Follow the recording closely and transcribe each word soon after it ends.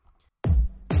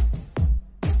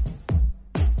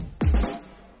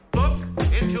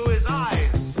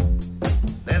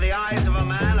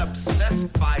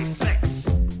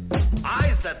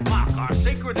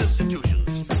sacred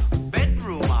institutions.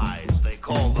 Bedroom eyes, they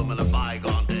call them in a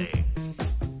bygone day.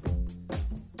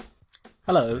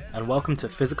 Hello, and welcome to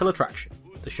Physical Attraction,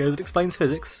 the show that explains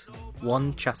physics,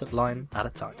 one chat-up line at a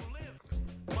time.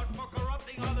 But for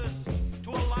corrupting others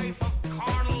to a life of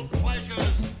carnal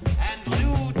pleasures and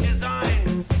lewd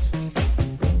designs.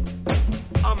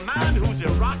 A man whose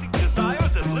erotic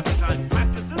desires and libertine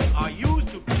practices are used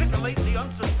to titillate the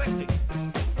unsuspecting,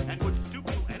 and would stoop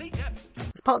to any depths.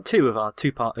 As part 2 of our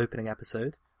 2-part opening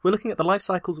episode, we're looking at the life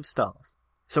cycles of stars.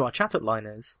 So our chat-up line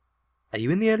is, are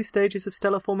you in the early stages of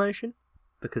stellar formation?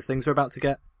 Because things are about to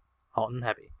get hot and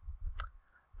heavy.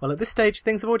 Well, at this stage,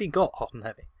 things have already got hot and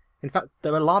heavy. In fact,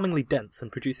 they're alarmingly dense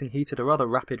and producing heat at a rather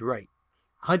rapid rate.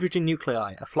 Hydrogen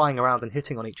nuclei are flying around and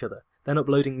hitting on each other, then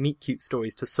uploading meet-cute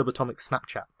stories to subatomic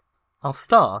Snapchat. Our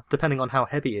star, depending on how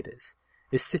heavy it is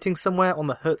sitting somewhere on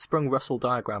the Hertzsprung-Russell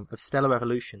diagram of stellar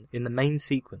evolution in the main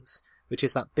sequence, which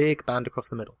is that big band across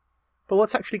the middle. But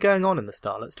what's actually going on in the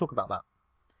star? Let's talk about that.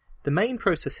 The main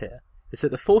process here is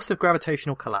that the force of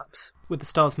gravitational collapse, with the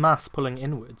star's mass pulling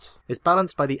inwards, is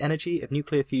balanced by the energy of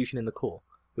nuclear fusion in the core,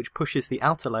 which pushes the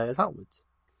outer layers outwards.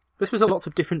 This results in lots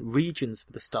of different regions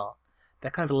for the star.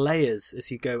 They're kind of layers as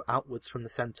you go outwards from the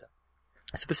centre.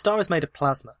 So the star is made of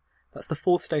plasma. That's the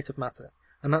fourth state of matter,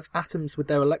 and that's atoms with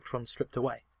their electrons stripped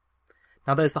away.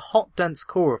 Now there's the hot, dense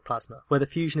core of plasma, where the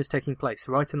fusion is taking place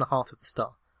right in the heart of the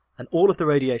star, and all of the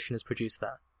radiation is produced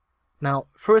there. Now,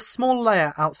 for a small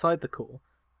layer outside the core,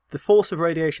 the force of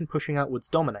radiation pushing outwards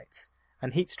dominates,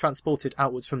 and heat's transported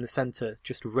outwards from the centre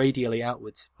just radially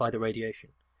outwards by the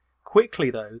radiation.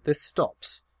 Quickly, though, this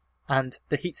stops, and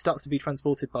the heat starts to be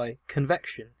transported by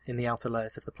convection in the outer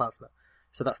layers of the plasma.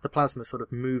 So that's the plasma sort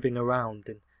of moving around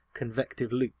in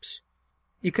convective loops.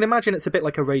 You can imagine it's a bit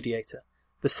like a radiator.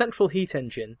 The central heat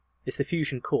engine is the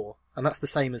fusion core, and that's the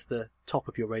same as the top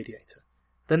of your radiator.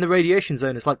 Then the radiation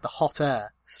zone is like the hot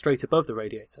air straight above the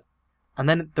radiator. And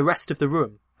then the rest of the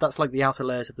room, that's like the outer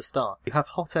layers of the star. You have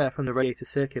hot air from the radiator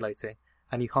circulating,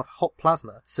 and you have hot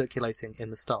plasma circulating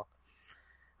in the star.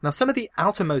 Now some of the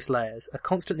outermost layers are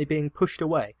constantly being pushed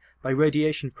away by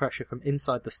radiation pressure from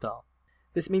inside the star.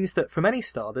 This means that from any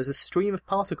star there's a stream of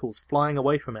particles flying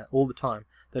away from it all the time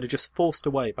that are just forced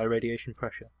away by radiation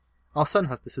pressure. Our sun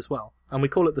has this as well, and we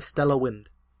call it the stellar wind.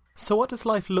 So what does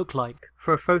life look like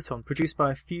for a photon produced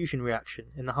by a fusion reaction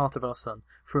in the heart of our sun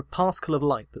for a particle of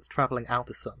light that's travelling out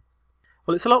of sun?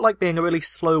 Well, it's a lot like being a really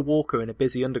slow walker in a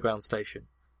busy underground station.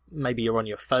 Maybe you're on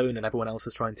your phone and everyone else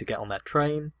is trying to get on their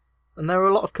train, and there are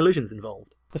a lot of collisions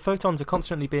involved. The photons are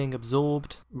constantly being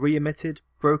absorbed, re-emitted,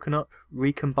 broken up,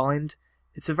 recombined.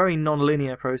 It's a very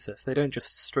non-linear process. They don't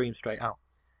just stream straight out.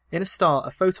 In a star,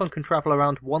 a photon can travel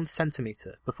around 1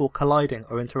 centimetre before colliding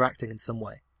or interacting in some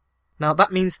way. Now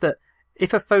that means that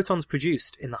if a photon's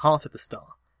produced in the heart of the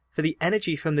star, for the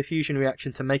energy from the fusion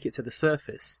reaction to make it to the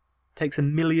surface, takes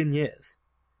 1 million years.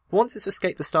 But once it's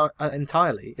escaped the star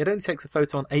entirely, it only takes a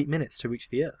photon 8 minutes to reach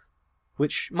the Earth,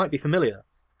 which might be familiar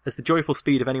as the joyful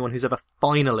speed of anyone who's ever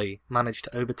finally managed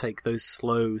to overtake those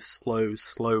slow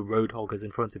road hoggers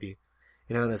in front of you.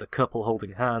 You know, there's a couple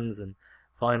holding hands, and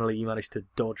finally you manage to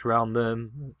dodge around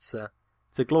them. It's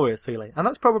a glorious feeling. And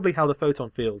that's probably how the photon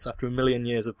feels after 1 million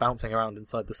years of bouncing around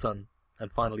inside the sun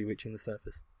and finally reaching the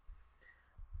surface.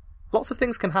 Lots of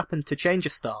things can happen to change a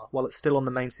star while it's still on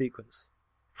the main sequence.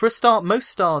 For a star, most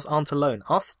stars aren't alone.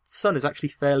 Our sun is actually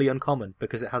fairly uncommon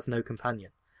because it has no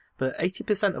companion. But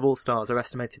 80% of all stars are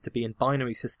estimated to be in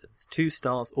binary systems, 2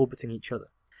 stars orbiting each other.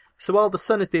 So while the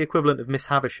sun is the equivalent of Miss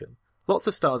Havisham, lots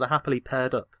of stars are happily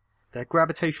paired up. They're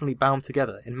gravitationally bound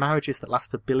together in marriages that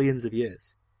last for billions of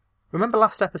years. Remember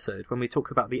last episode when we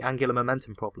talked about the angular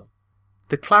momentum problem?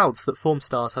 The clouds that form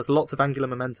stars has lots of angular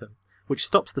momentum, which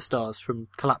stops the stars from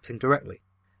collapsing directly.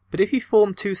 But if you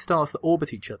form 2 stars that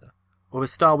orbit each other, or a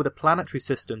star with a planetary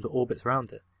system that orbits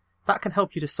around it, that can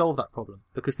help you to solve that problem,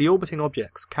 because the orbiting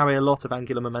objects carry a lot of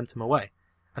angular momentum away,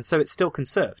 and so it's still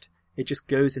conserved. It just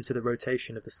goes into the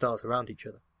rotation of the stars around each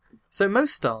other. So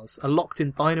most stars are locked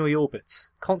in binary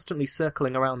orbits, constantly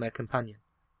circling around their companion.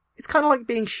 It's kind of like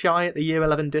being shy at the Year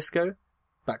 11 disco.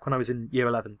 Back when I was in Year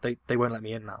 11, they won't let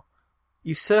me in now.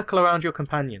 You circle around your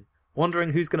companion,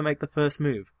 wondering who's going to make the first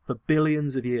move, for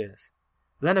billions of years.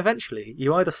 Then eventually,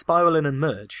 you either spiral in and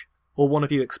merge, or one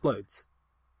of you explodes.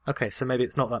 Okay, so maybe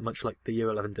it's not that much like the Year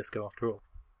 11 disco after all.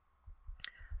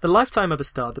 The lifetime of a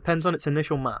star depends on its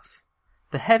initial mass.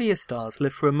 The heavier stars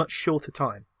live for a much shorter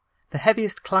time. The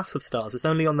heaviest class of stars is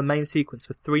only on the main sequence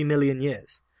for 3 million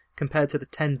years, compared to the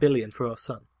 10 billion for our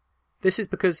Sun. This is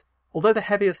because, although the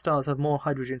heavier stars have more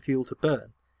hydrogen fuel to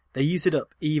burn, they use it up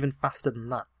even faster than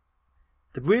that.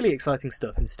 The really exciting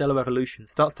stuff in stellar evolution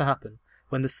starts to happen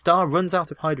when the star runs out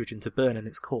of hydrogen to burn in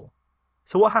its core.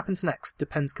 So what happens next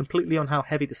depends completely on how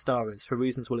heavy the star is, for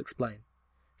reasons we'll explain.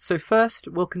 So first,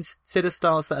 we'll consider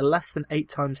stars that are less than 8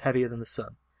 times heavier than the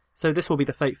Sun. So this will be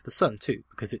the fate for the Sun too,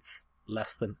 because it's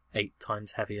less than 8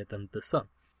 times heavier than the Sun.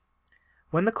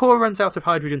 When the core runs out of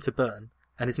hydrogen to burn,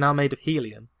 and is now made of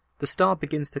helium, the star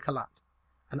begins to collapse.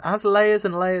 And as layers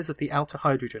and layers of the outer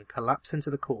hydrogen collapse into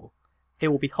the core, it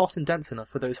will be hot and dense enough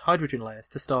for those hydrogen layers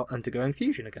to start undergoing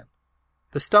fusion again.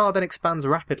 The star then expands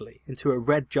rapidly into a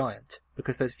red giant,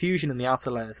 because there's fusion in the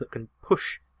outer layers that can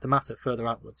push the matter further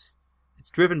outwards. It's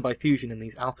driven by fusion in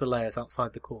these outer layers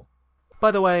outside the core.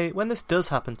 By the way, when this does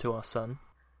happen to our Sun,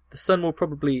 the Sun will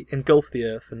probably engulf the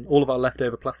Earth and all of our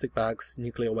leftover plastic bags,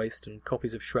 nuclear waste and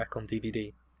copies of Shrek on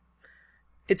DVD.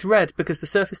 It's red because the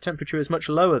surface temperature is much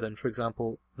lower than, for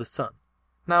example, the Sun.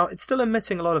 Now, it's still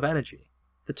emitting a lot of energy.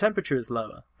 The temperature is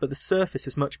lower, but the surface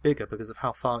is much bigger because of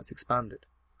how far it's expanded.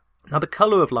 Now, the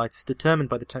colour of light is determined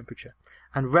by the temperature,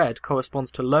 and red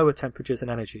corresponds to lower temperatures and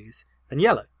energies than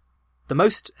yellow. The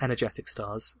most energetic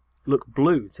stars look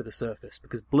blue to the surface,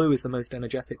 because blue is the most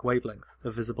energetic wavelength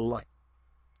of visible light.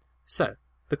 So,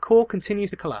 the core continues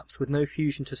to collapse with no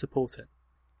fusion to support it.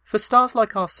 For stars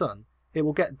like our Sun, it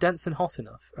will get dense and hot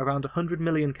enough, around 100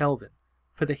 million Kelvin,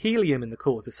 for the helium in the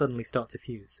core to suddenly start to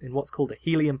fuse, in what's called a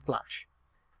helium flash.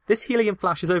 This helium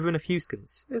flash is over in a few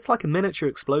seconds. It's like a miniature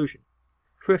explosion.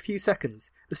 For a few seconds,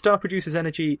 the star produces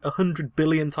energy 100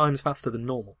 billion times faster than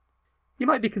normal. You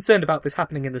might be concerned about this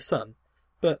happening in the Sun,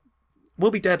 but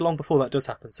we'll be dead long before that does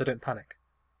happen, so don't panic.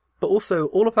 But also,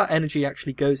 all of that energy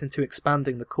actually goes into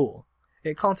expanding the core.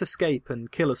 It can't escape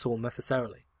and kill us all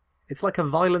necessarily. It's like a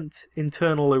violent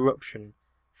internal eruption,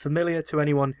 familiar to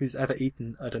anyone who's ever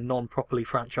eaten at a non-properly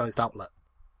franchised outlet.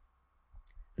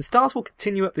 The stars will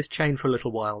continue up this chain for a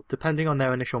little while, depending on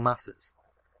their initial masses,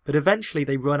 but eventually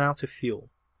they run out of fuel.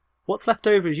 What's left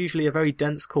over is usually a very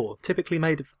dense core, typically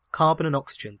made of carbon and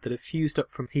oxygen that have fused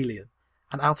up from helium,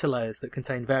 and outer layers that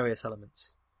contain various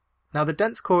elements. Now, the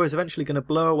dense core is eventually going to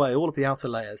blow away all of the outer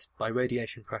layers by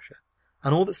radiation pressure,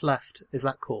 and all that's left is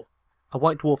that core, a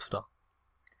white dwarf star.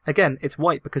 Again, it's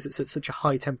white because it's at such a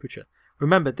high temperature.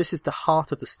 Remember, this is the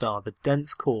heart of the star, the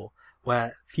dense core,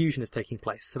 where fusion is taking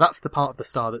place. So that's the part of the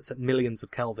star that's at millions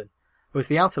of Kelvin, whereas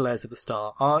the outer layers of the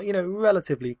star are,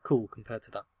 relatively cool compared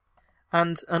to that.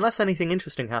 And unless anything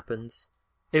interesting happens,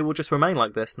 it will just remain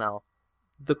like this now.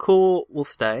 The core will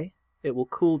stay, it will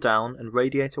cool down and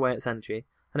radiate away its energy,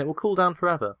 and it will cool down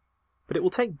forever. But it will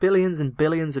take billions and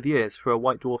billions of years for a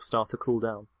white dwarf star to cool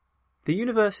down. The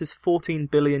universe is 14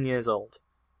 billion years old.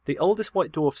 The oldest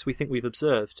white dwarfs we think we've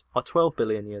observed are 12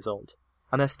 billion years old,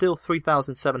 and they're still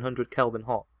 3,700 Kelvin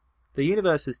hot. The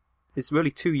universe is really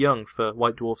too young for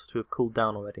white dwarfs to have cooled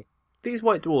down already. These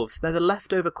white dwarfs, they're the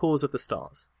leftover cores of the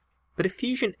stars. But if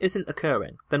fusion isn't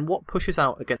occurring, then what pushes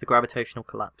out against the gravitational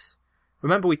collapse?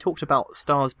 Remember we talked about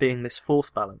stars being this force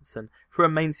balance, and for a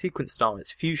main sequence star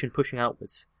it's fusion pushing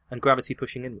outwards, and gravity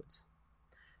pushing inwards.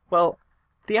 Well,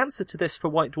 the answer to this for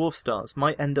white dwarf stars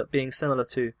might end up being similar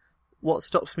to what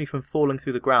stops me from falling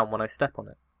through the ground when I step on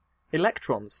it.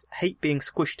 Electrons hate being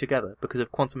squished together because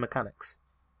of quantum mechanics.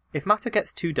 If matter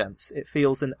gets too dense, it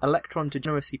feels an electron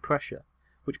degeneracy pressure,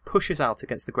 which pushes out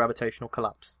against the gravitational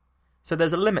collapse. So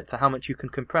there's a limit to how much you can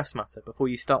compress matter before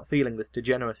you start feeling this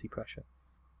degeneracy pressure.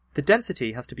 The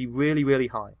density has to be really, really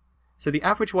high. So the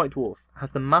average white dwarf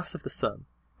has the mass of the Sun,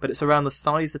 but it's around the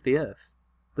size of the Earth.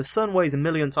 The Sun weighs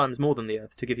 1,000,000 times more than the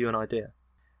Earth, to give you an idea.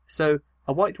 So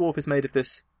a white dwarf is made of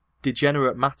this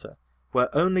degenerate matter,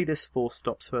 where only this force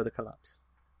stops further collapse.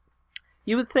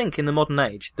 You would think in the modern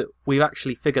age that we've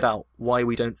actually figured out why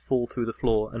we don't fall through the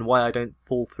floor and why I don't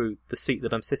fall through the seat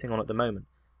that I'm sitting on at the moment,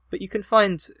 but you can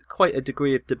find quite a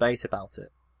degree of debate about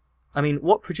it. I mean,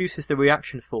 what produces the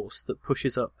reaction force that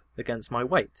pushes up against my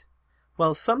weight?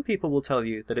 Well, some people will tell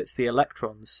you that it's the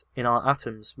electrons in our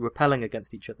atoms repelling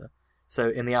against each other, so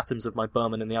in the atoms of my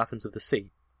bum and in the atoms of the sea.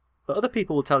 But other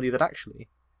people will tell you that actually,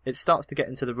 it starts to get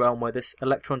into the realm where this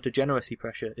electron degeneracy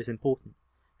pressure is important.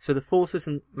 So the force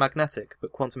isn't magnetic,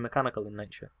 but quantum mechanical in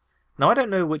nature. Now I don't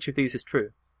know which of these is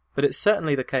true, but it's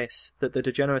certainly the case that the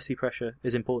degeneracy pressure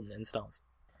is important in stars.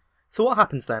 So what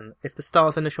happens then if the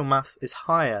star's initial mass is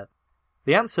higher?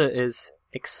 The answer is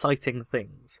exciting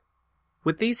things.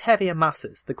 With these heavier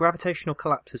masses, the gravitational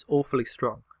collapse is awfully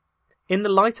strong. In the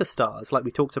lighter stars, like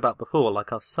we talked about before,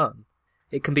 like our Sun,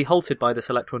 it can be halted by this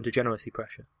electron degeneracy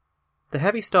pressure. The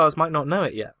heavy stars might not know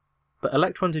it yet, but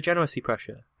electron degeneracy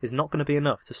pressure is not going to be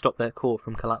enough to stop their core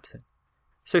from collapsing.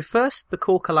 So first the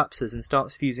core collapses and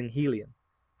starts fusing helium,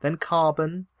 then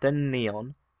carbon, then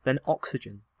neon, then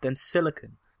oxygen, then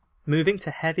silicon, moving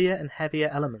to heavier and heavier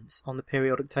elements on the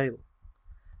periodic table.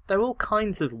 There are all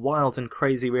kinds of wild and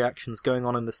crazy reactions going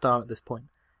on in the star at this point,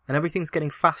 and everything's getting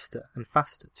faster and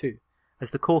faster too,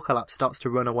 as the core collapse starts to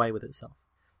run away with itself.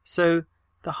 So,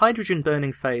 the hydrogen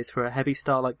burning phase for a heavy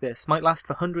star like this might last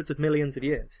for hundreds of millions of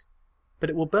years, but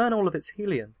it will burn all of its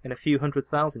helium in a few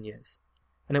 100,000 years,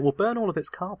 and it will burn all of its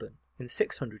carbon in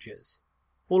 600 years,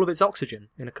 all of its oxygen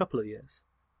in a couple of years,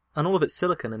 and all of its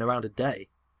silicon in around a day.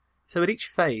 So at each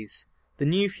phase, the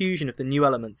new fusion of the new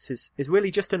elements is really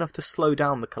just enough to slow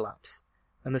down the collapse,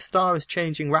 and the star is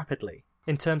changing rapidly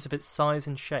in terms of its size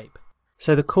and shape.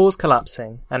 So the core's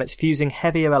collapsing, and it's fusing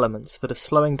heavier elements that are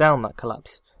slowing down that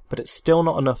collapse, but it's still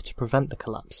not enough to prevent the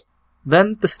collapse.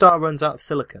 Then the star runs out of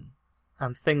silicon,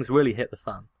 and things really hit the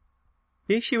fan.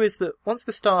 The issue is that once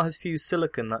the star has fused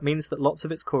silicon, that means that lots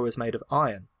of its core is made of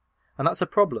iron, and that's a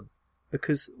problem,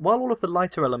 because while all of the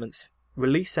lighter elements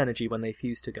release energy when they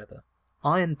fuse together,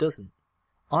 iron doesn't.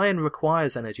 Iron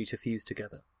requires energy to fuse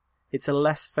together. It's a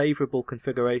less favourable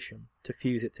configuration to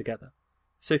fuse it together.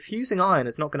 So fusing iron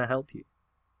is not going to help you.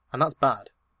 And that's bad,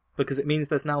 because it means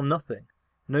there's now nothing,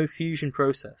 no fusion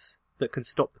process, that can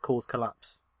stop the core's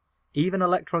collapse. Even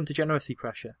electron degeneracy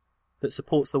pressure that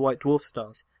supports the white dwarf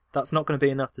stars, that's not going to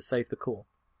be enough to save the core.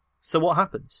 So what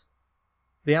happens?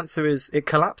 The answer is it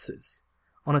collapses,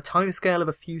 on a timescale of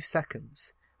a few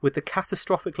seconds, with the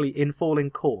catastrophically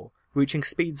infalling core reaching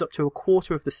speeds up to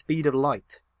 1/4 of the speed of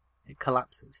light. It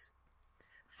collapses.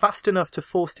 Fast enough to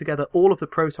force together all of the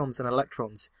protons and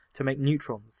electrons to make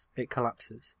neutrons, it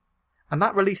collapses. And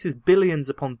that releases billions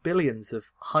upon billions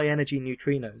of high-energy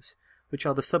neutrinos, which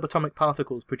are the subatomic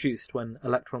particles produced when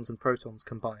electrons and protons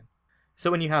combine.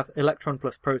 So when you have electron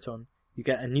plus proton, you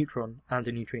get a neutron and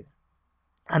a neutrino.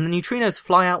 And the neutrinos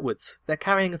fly outwards. They're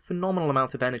carrying a phenomenal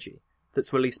amount of energy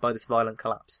that's released by this violent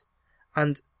collapse.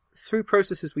 And through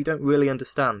processes we don't really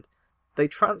understand, they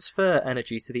transfer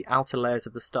energy to the outer layers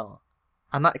of the star,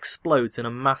 and that explodes in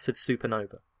a massive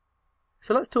supernova.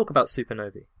 So let's talk about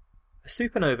supernovae. A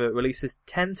supernova releases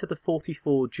 10 to the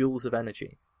 44 joules of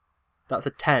energy. That's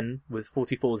a 10 with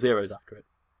 44 zeros after it.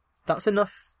 That's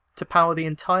enough to power the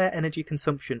entire energy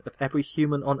consumption of every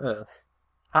human on Earth,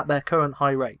 at their current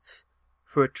high rates,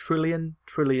 for 1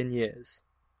 trillion years,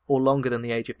 or longer than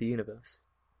the age of the universe.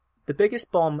 The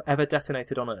biggest bomb ever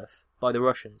detonated on Earth, by the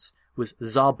Russians, was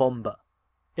Tsar Bomba.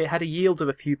 It had a yield of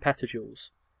a few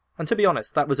petajoules. And to be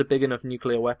honest, that was a big enough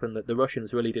nuclear weapon that the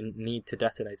Russians really didn't need to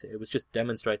detonate it. It was just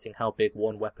demonstrating how big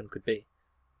one weapon could be.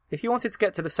 If you wanted to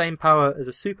get to the same power as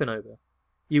a supernova,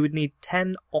 you would need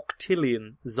 10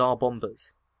 octillion Tsar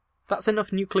Bombas. That's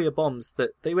enough nuclear bombs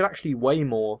that they would actually weigh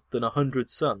more than 100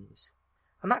 suns.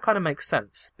 And that kind of makes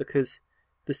sense, because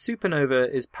the supernova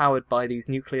is powered by these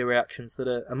nuclear reactions that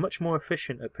are much more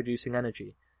efficient at producing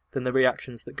energy than the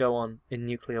reactions that go on in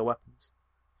nuclear weapons.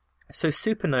 So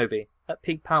supernovae, at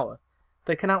peak power,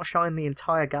 they can outshine the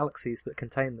entire galaxies that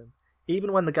contain them,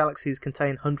 even when the galaxies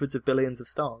contain hundreds of billions of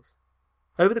stars.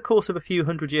 Over the course of a few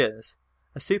hundred years,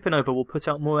 a supernova will put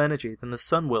out more energy than the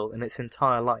sun will in its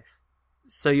entire life.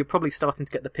 So you're probably starting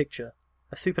to get the picture.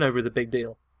 A supernova is a big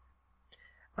deal.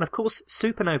 And of course,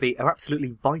 supernovae are absolutely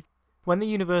vital. When the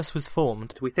universe was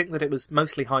formed, we think that it was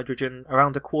mostly hydrogen,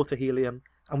 around 1/4 helium,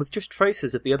 and with just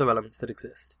traces of the other elements that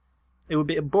exist. It would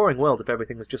be a boring world if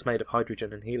everything was just made of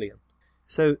hydrogen and helium.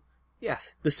 So,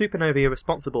 yes, the supernovae are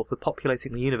responsible for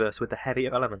populating the universe with the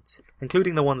heavier elements,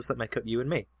 including the ones that make up you and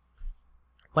me.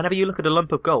 Whenever you look at a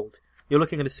lump of gold, you're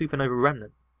looking at a supernova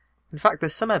remnant. In fact,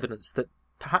 there's some evidence that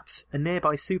perhaps a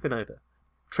nearby supernova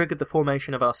triggered the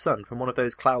formation of our sun from one of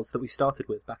those clouds that we started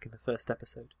with back in the first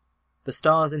episode. The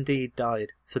stars indeed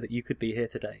died so that you could be here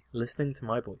today, listening to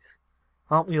my voice.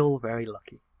 Aren't we all very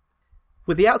lucky?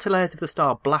 With the outer layers of the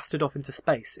star blasted off into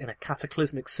space in a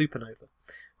cataclysmic supernova,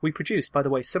 we produce, by the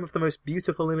way, some of the most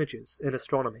beautiful images in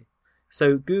astronomy.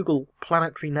 So Google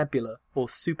planetary nebula or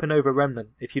supernova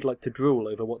remnant if you'd like to drool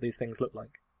over what these things look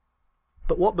like.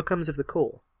 But what becomes of the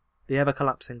core, the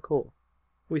ever-collapsing core?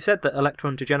 We said that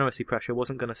electron degeneracy pressure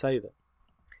wasn't going to save it.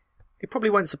 It probably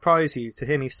won't surprise you to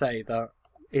hear me say that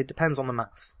it depends on the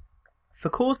mass. For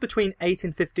cores between 8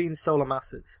 and 15 solar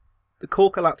masses, the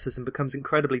core collapses and becomes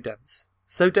incredibly dense,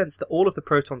 so dense that all of the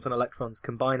protons and electrons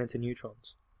combine into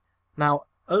neutrons. Now,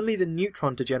 only the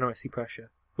neutron degeneracy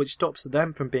pressure, which stops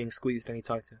them from being squeezed any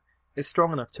tighter, is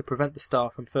strong enough to prevent the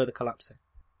star from further collapsing,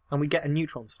 and we get a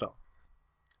neutron star.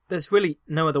 There's really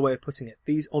no other way of putting it.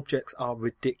 These objects are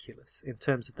ridiculous in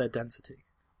terms of their density.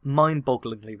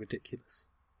 Mind-bogglingly ridiculous.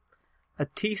 A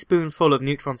teaspoonful of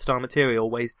neutron star material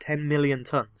weighs 10 million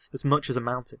tons, as much as a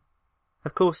mountain.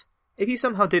 Of course, if you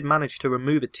somehow did manage to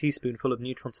remove a teaspoonful of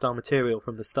neutron star material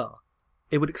from the star,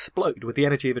 it would explode with the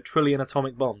energy of 1 trillion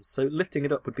atomic bombs, so lifting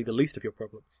it up would be the least of your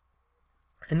problems.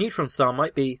 A neutron star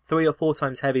might be 3 or 4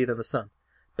 times heavier than the Sun,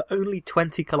 but only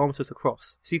 20 kilometres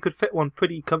across, so you could fit one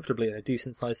pretty comfortably in a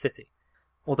decent-sized city.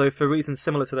 Although for reasons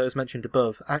similar to those mentioned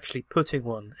above, actually putting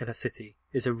one in a city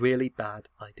is a really bad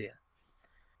idea.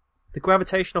 The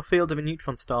gravitational field of a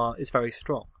neutron star is very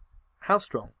strong. How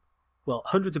strong? Well,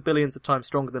 hundreds of billions of times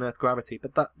stronger than Earth gravity,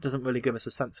 but that doesn't really give us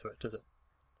a sense for it, does it?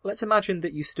 Let's imagine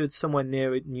that you stood somewhere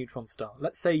near a neutron star.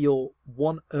 Let's say you're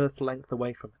 1 Earth length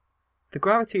away from it. The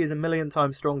gravity is 1,000,000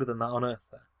 times stronger than that on Earth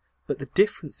there, but the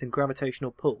difference in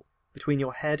gravitational pull between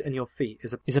your head and your feet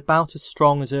is about as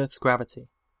strong as Earth's gravity.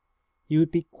 You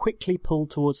would be quickly pulled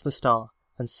towards the star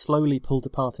and slowly pulled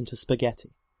apart into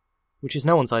spaghetti, which is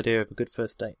no one's idea of a good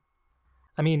first date.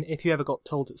 I mean, if you ever got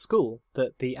told at school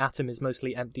that the atom is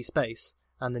mostly empty space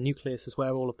and the nucleus is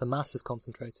where all of the mass is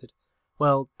concentrated,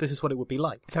 well, this is what it would be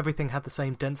like if everything had the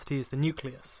same density as the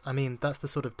nucleus. I mean, that's the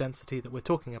sort of density that we're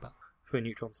talking about for a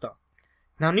neutron star.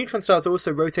 Now, neutron stars are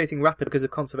also rotating rapidly because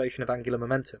of conservation of angular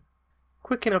momentum,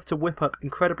 quick enough to whip up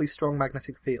incredibly strong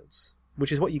magnetic fields,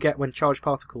 which is what you get when charged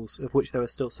particles, of which there are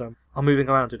still some, are moving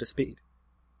around at a speed.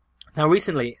 Now,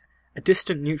 recently, a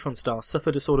distant neutron star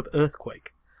suffered a sort of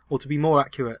earthquake, or to be more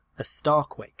accurate, a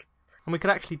starquake, and we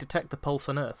could actually detect the pulse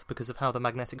on Earth because of how the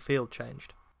magnetic field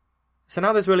changed. So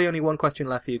now there's really only one question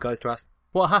left for you guys to ask.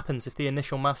 What happens if the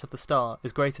initial mass of the star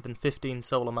is greater than 15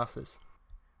 solar masses?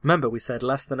 Remember, we said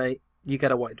less than 8, you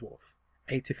get a white dwarf.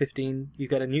 8 to 15, you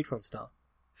get a neutron star.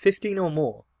 15 or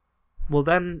more, well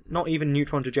then, not even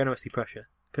neutron degeneracy pressure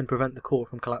can prevent the core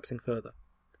from collapsing further.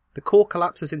 The core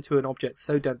collapses into an object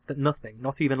so dense that nothing,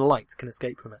 not even light, can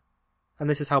escape from it. And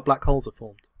this is how black holes are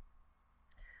formed.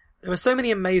 There are so many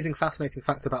amazing, fascinating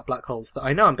facts about black holes that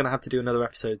I know I'm going to have to do another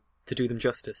episode to do them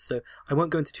justice, so I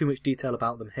won't go into too much detail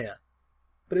about them here.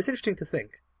 But it's interesting to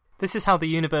think. This is how the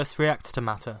universe reacts to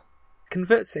matter. It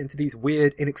converts it into these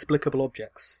weird, inexplicable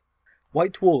objects.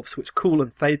 White dwarfs which cool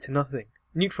and fade to nothing.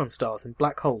 Neutron stars and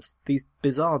black holes, these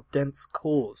bizarre, dense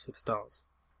cores of stars.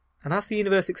 And as the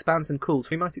universe expands and cools,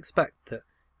 we might expect that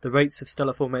the rates of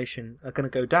stellar formation are going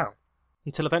to go down,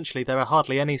 until eventually there are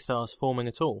hardly any stars forming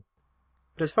at all.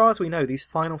 But as far as we know, these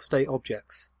final state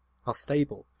objects are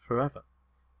stable forever.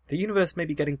 The universe may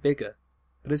be getting bigger,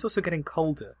 but it's also getting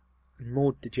colder and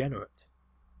more degenerate.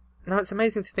 Now it's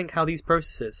amazing to think how these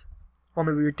processes, on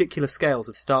the ridiculous scales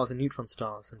of stars and neutron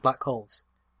stars and black holes,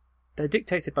 they're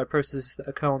dictated by processes that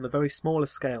occur on the very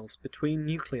smallest scales between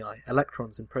nuclei,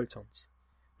 electrons and protons.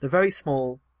 The very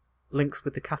small links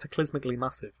with the cataclysmically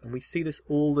massive, and we see this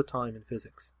all the time in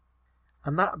physics.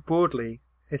 And that, broadly,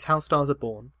 is how stars are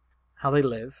born, how they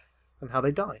live, and how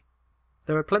they die.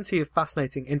 There are plenty of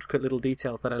fascinating, intricate little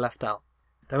details that I left out.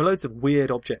 There are loads of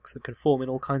weird objects that can form in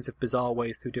all kinds of bizarre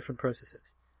ways through different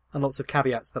processes, and lots of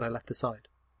caveats that I left aside.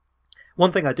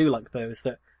 One thing I do like, though, is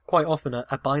that quite often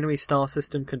a binary star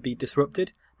system can be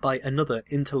disrupted by another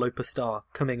interloper star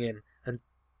coming in and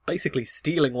basically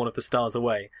stealing one of the stars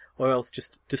away, or else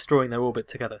just destroying their orbit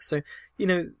together. So,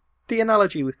 the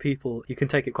analogy with people, you can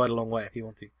take it quite a long way if you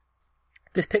want to.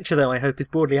 This picture, though, I hope is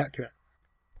broadly accurate.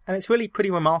 And it's really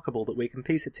pretty remarkable that we can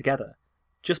piece it together,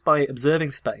 just by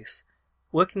observing space,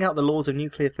 working out the laws of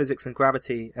nuclear physics and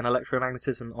gravity and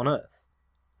electromagnetism on Earth,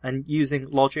 and using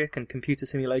logic and computer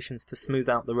simulations to smooth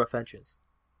out the rough edges.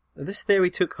 This theory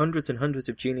took hundreds and hundreds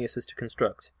of geniuses to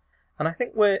construct, and I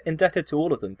think we're indebted to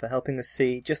all of them for helping us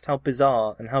see just how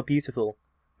bizarre and how beautiful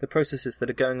the processes that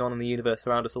are going on in the universe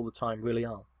around us all the time really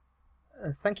are.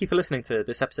 Thank you for listening to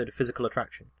this episode of Physical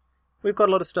Attraction. We've got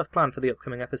a lot of stuff planned for the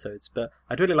upcoming episodes, but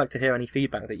I'd really like to hear any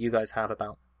feedback that you guys have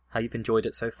about how you've enjoyed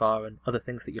it so far and other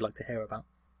things that you'd like to hear about.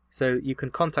 So you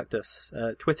can contact us.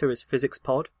 Twitter is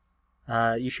PhysicsPod.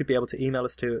 You should be able to email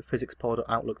us to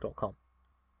physicspod@outlook.com.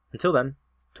 Until then,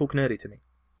 talk nerdy to me.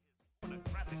 A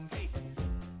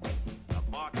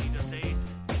Marquis de Sade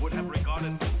would have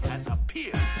regarded as a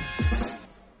peer.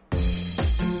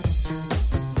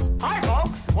 Hi,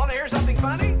 folks. Want to hear something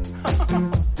funny?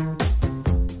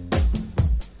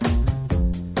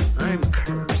 I'm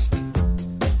cursed.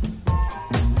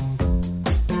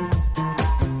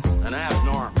 An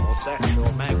abnormal sex